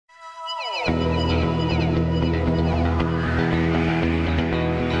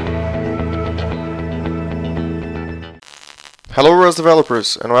Hello ROS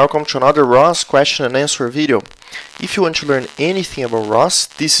developers and welcome to another ROS question and answer video. If you want to learn anything about ROS,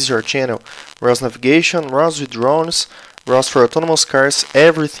 this is your channel. ROS navigation, ROS with drones, ROS for autonomous cars,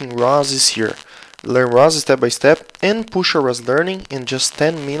 everything ROS is here. Learn ROS step by step and push your ROS learning in just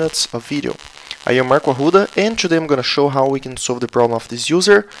 10 minutes of video. I am Marco Arruda and today I'm going to show how we can solve the problem of this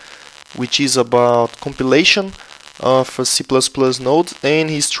user, which is about compilation of a C++ node, and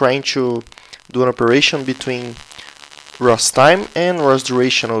he's trying to do an operation between ROS time and ROS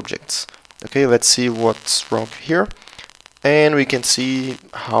duration objects. Okay, let's see what's wrong here, and we can see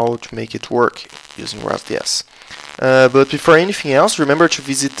how to make it work using RosDS. But before anything else, remember to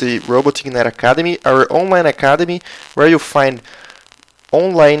visit the Robotics Academy, our online academy where you'll find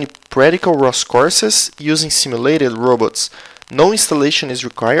online practical ROS courses using simulated robots. No installation is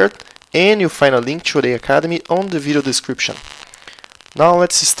required, and you'll find a link to the academy on the video description. Now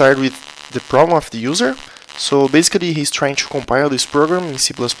let's start with the problem of the user. So basically he's trying to compile this program in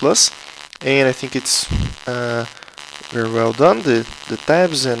C++, and I think it's very well done. The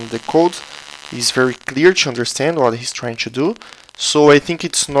tabs and the code is very clear to understand what he's trying to do. So I think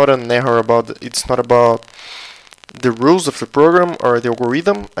it's not an error it's not about the rules of the program or the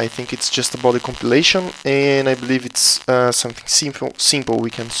algorithm. I think it's just about the compilation, and I believe it's something simple. We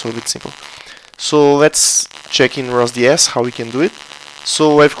can solve it simple. So let's check in RosDS how we can do it.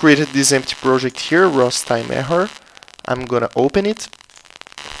 So I've created this empty project here, ROS time error. I'm gonna open it.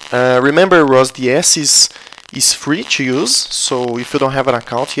 Remember, RosDS is free to use, so if you don't have an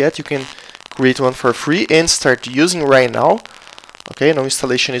account yet, you can create one for free and start using right now. Okay, no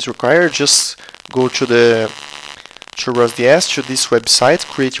installation is required. Just go to RosDS, to this website,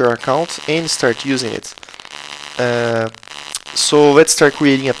 create your account and start using it. So let's start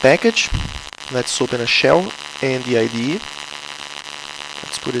creating a package. Let's open a shell and the IDE.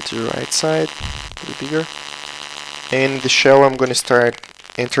 Let's put it to the right side, put it bigger. And in the shell I'm going to start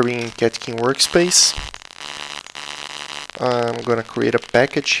entering Catkin workspace. I'm going to create a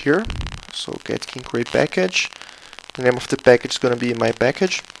package here. So Catkin create package. The name of the package is going to be my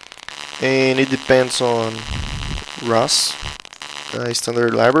package. And it depends on ROS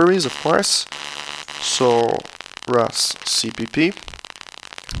standard libraries, of course. So ROS CPP.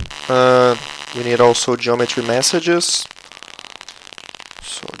 We need also geometry messages.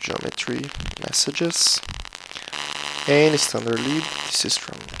 So geometry messages and standard lib. This is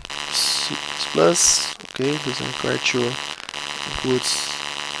from C++. Okay, doesn't require to include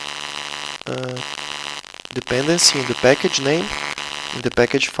dependency in the package name, in the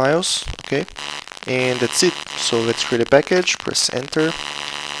package files. Okay, and that's it. So let's create a package. Press enter.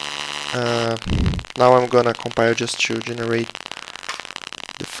 Now I'm gonna compile just to generate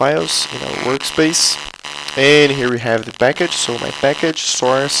the files in our workspace. And here we have the package. So my package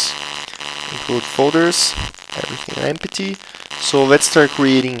source include folders, everything empty. So let's start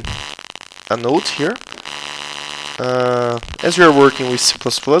creating a node here. As we are working with C++,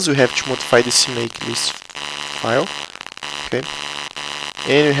 we have to modify the CMake list file. Okay,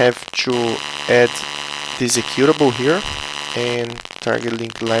 and we have to add the executable here and target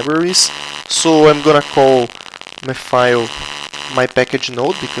link libraries. So I'm gonna call my file my package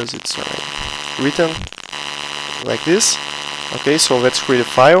node because it's already written like this. Okay, so let's create a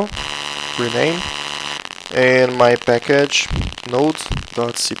file, rename, and my package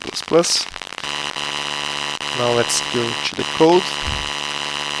node.c++. Now let's go to the code.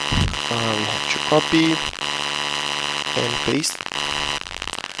 We have to copy and paste.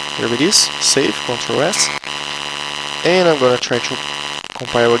 Here it is. Save, Ctrl S, and I'm gonna try to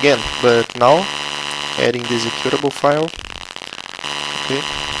compile again, but now adding the executable file. Okay.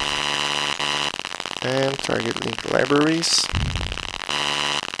 And target link libraries.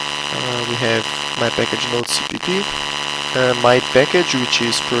 We have my package node CPP, my package, which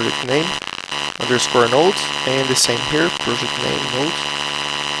is project name underscore node, and the same here, project name node.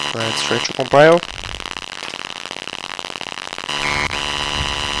 Let's try to compile.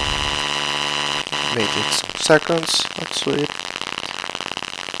 May take some seconds. Let's wait,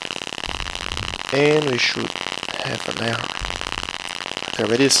 and we should have an error.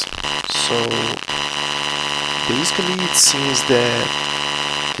 There it is. So basically it seems that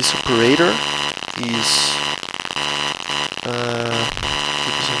this operator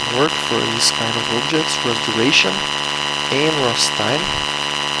doesn't work for this kind of objects, ROS duration and ROS time.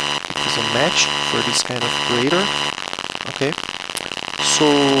 It doesn't match for this kind of operator. Okay, so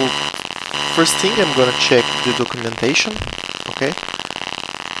first thing I'm gonna check the documentation. Okay,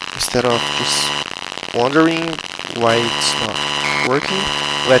 instead of just wondering why it's not working,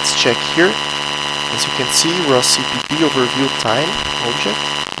 let's check here. As you can see, ROS CPP overview time object.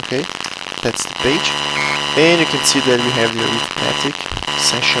 Okay, that's the page. and you can see that we have the arithmetic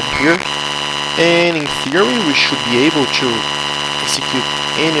session here, and in theory we should be able to execute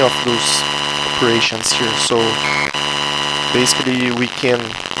any of those operations here. So basically we can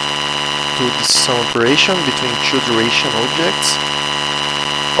do this sum operation between two duration objects,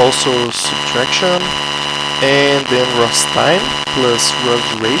 also subtraction, and then ROS time plus ROS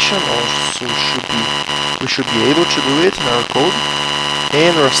duration also we should be able to do it in our code,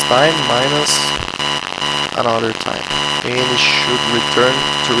 and ROS time minus another time, and it should return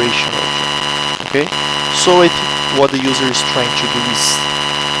duration object. Okay, so I think what the user is trying to do is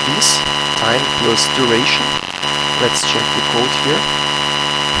this, time plus duration. Let's check the code here.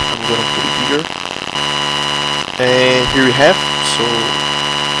 I'm gonna put it bigger, and here we have, so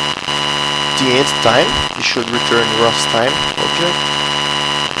the end time, it should return ROS time object.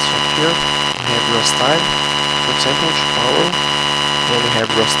 Let's check here. We have ROS time, for example, to power, and we have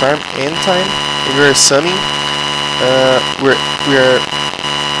ROS time, end time, and we are summing. We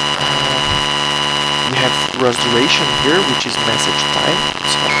have ROS duration here, which is message time.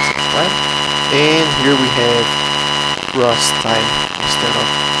 It's not message time, and here we have ROS time instead of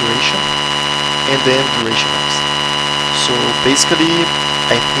duration, and then duration x. So basically,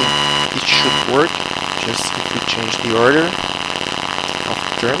 I think it should work just if we change the order of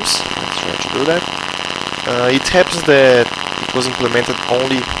the terms. Let's try to do that. It happens that it was implemented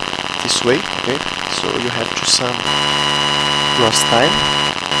only this way, okay? So you have to sum ROS time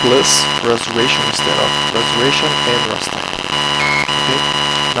plus ROS duration instead of ROS duration and ROS time. Okay,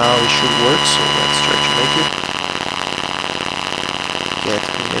 now it should work, so let's try to make it. Get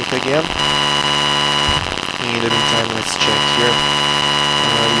make again. In the meantime, let's check here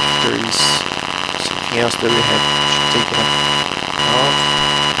if there is something else that we have to take off.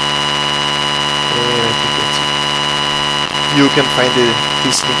 And I think that's it. You can find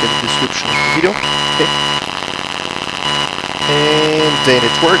this link in the description of the video. Okay. And then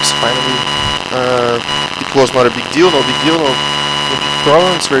it works finally. It was not a big deal, no big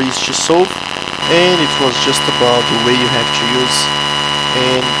problem. It's very easy to solve, and it was just about the way you have to use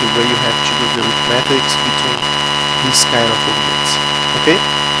and the way you have to do the arithmetics between these kind of objects. Okay,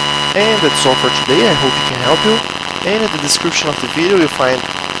 and that's all for today. I hope it can help you. And in the description of the video you'll find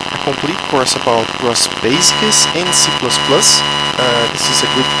a complete course about ROS Basics and C++. This is a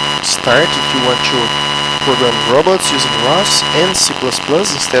good start if you want to program robots using ROS and C++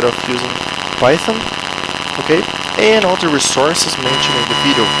 instead of using Python. Okay, and all the resources mentioned in the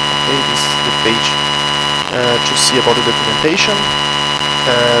video. Okay, this is the page to see about the documentation,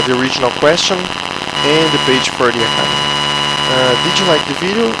 the original question, and the page for the academy. Did you like the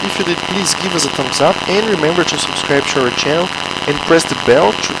video? If you did, please give us a thumbs up, and remember to subscribe to our channel and press the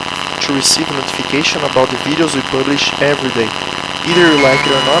bell to receive a notification about the videos we publish every day. Either you like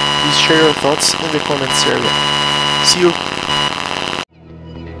it or not, please share your thoughts in the comments area. See you!